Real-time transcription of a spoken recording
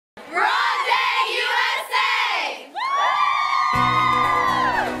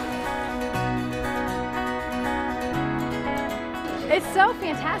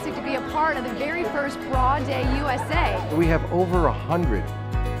fantastic to be a part of the very first Bra Day USA. We have over 100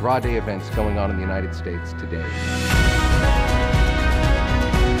 Bra Day events going on in the United States today.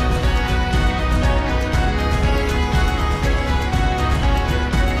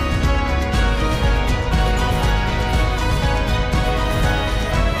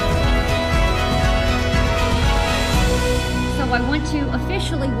 I want to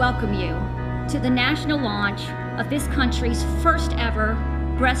officially welcome you to the national launch of this country's first ever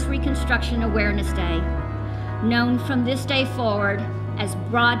Breast Reconstruction Awareness Day, known from this day forward as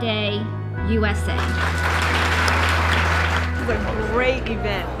Bra Day USA. It's a great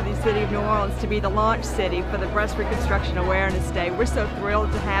event for the city of New Orleans to be the launch city for the Breast Reconstruction Awareness Day. We're so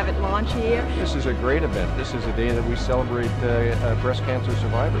thrilled to have it launch here. This is a great event. This is a day that we celebrate breast cancer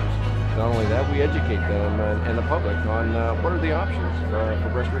survivors. Not only that, we educate them and the public on what are the options for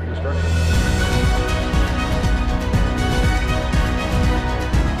breast reconstruction.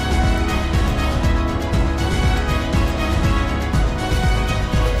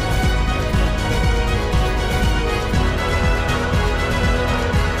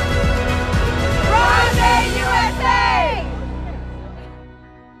 Bra Day USA!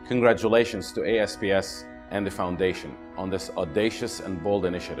 Congratulations to ASPS and the Foundation on this audacious and bold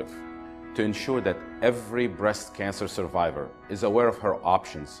initiative to ensure that every breast cancer survivor is aware of her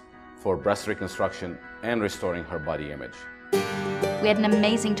options for breast reconstruction and restoring her body image. We had an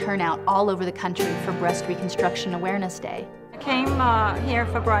amazing turnout all over the country for Breast Reconstruction Awareness Day. I came here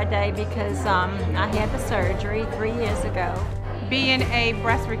for Bra Day because I had the surgery 3 years ago. Being a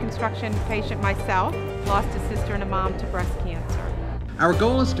breast reconstruction patient myself, lost a sister and a mom to breast cancer. Our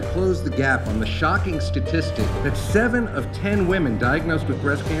goal is to close the gap on the shocking statistic that 7 of 10 women diagnosed with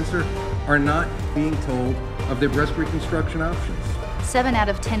breast cancer are not being told of their breast reconstruction options. 7 out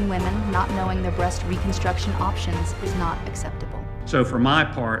of 10 women not knowing their breast reconstruction options is not acceptable. So for my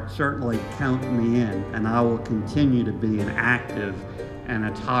part, certainly count me in, and I will continue to be an active and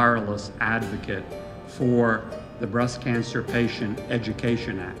a tireless advocate for the Breast Cancer Patient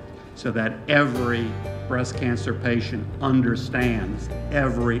Education Act, so that every breast cancer patient understands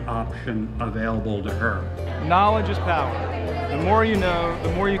every option available to her. Knowledge is power. The more you know,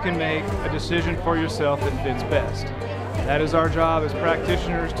 the more you can make a decision for yourself that fits best. That is our job as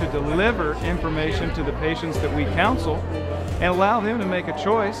practitioners, to deliver information to the patients that we counsel and allow them to make a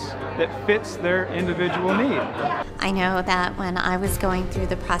choice that fits their individual need. I know that when I was going through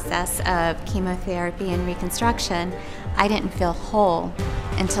the process of chemotherapy and reconstruction, I didn't feel whole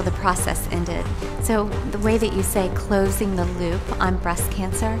until the process ended. So the way that you say closing the loop on breast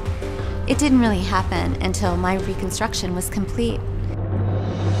cancer, it didn't really happen until my reconstruction was complete.